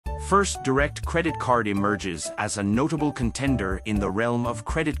First Direct Credit Card emerges as a notable contender in the realm of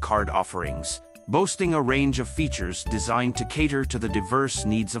credit card offerings, boasting a range of features designed to cater to the diverse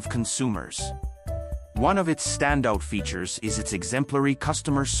needs of consumers. One of its standout features is its exemplary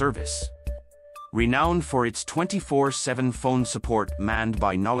customer service. Renowned for its 24/7 phone support manned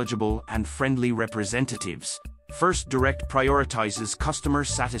by knowledgeable and friendly representatives, First Direct prioritizes customer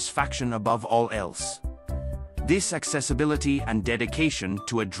satisfaction above all else. This accessibility and dedication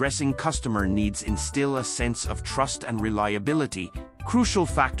to addressing customer needs instill a sense of trust and reliability, crucial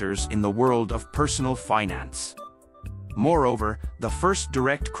factors in the world of personal finance. Moreover, the First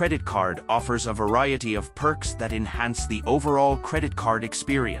Direct credit card offers a variety of perks that enhance the overall credit card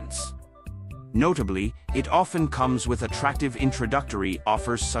experience. Notably, it often comes with attractive introductory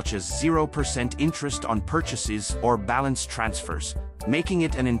offers such as 0% interest on purchases or balance transfers, making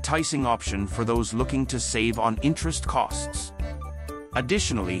it an enticing option for those looking to save on interest costs.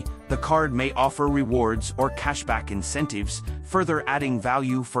 Additionally, the card may offer rewards or cashback incentives, further adding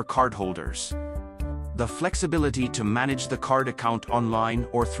value for cardholders. The flexibility to manage the card account online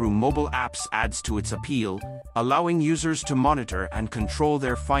or through mobile apps adds to its appeal, allowing users to monitor and control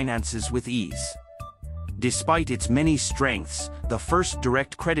their finances with ease. Despite its many strengths, the First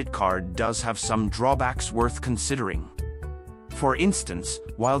Direct credit card does have some drawbacks worth considering. For instance,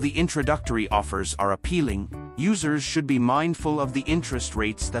 while the introductory offers are appealing, users should be mindful of the interest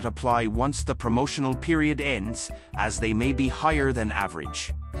rates that apply once the promotional period ends, as they may be higher than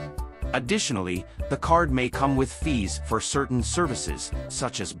average. Additionally, the card may come with fees for certain services,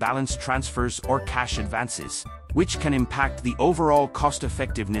 such as balance transfers or cash advances, which can impact the overall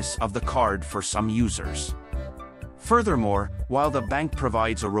cost-effectiveness of the card for some users. Furthermore, while the bank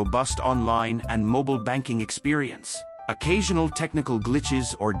provides a robust online and mobile banking experience, occasional technical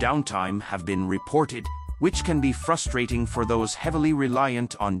glitches or downtime have been reported, which can be frustrating for those heavily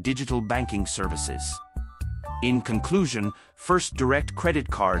reliant on digital banking services. In conclusion, First Direct Credit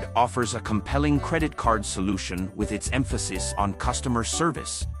Card offers a compelling credit card solution with its emphasis on customer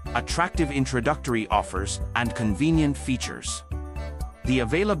service, attractive introductory offers, and convenient features. The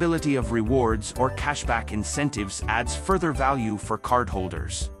availability of rewards or cashback incentives adds further value for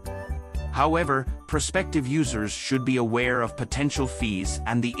cardholders. However, prospective users should be aware of potential fees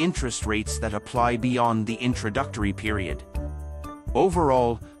and the interest rates that apply beyond the introductory period.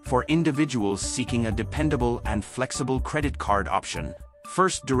 Overall, for individuals seeking a dependable and flexible credit card option,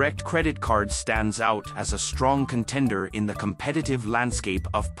 First Direct Credit Card stands out as a strong contender in the competitive landscape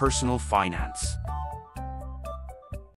of personal finance.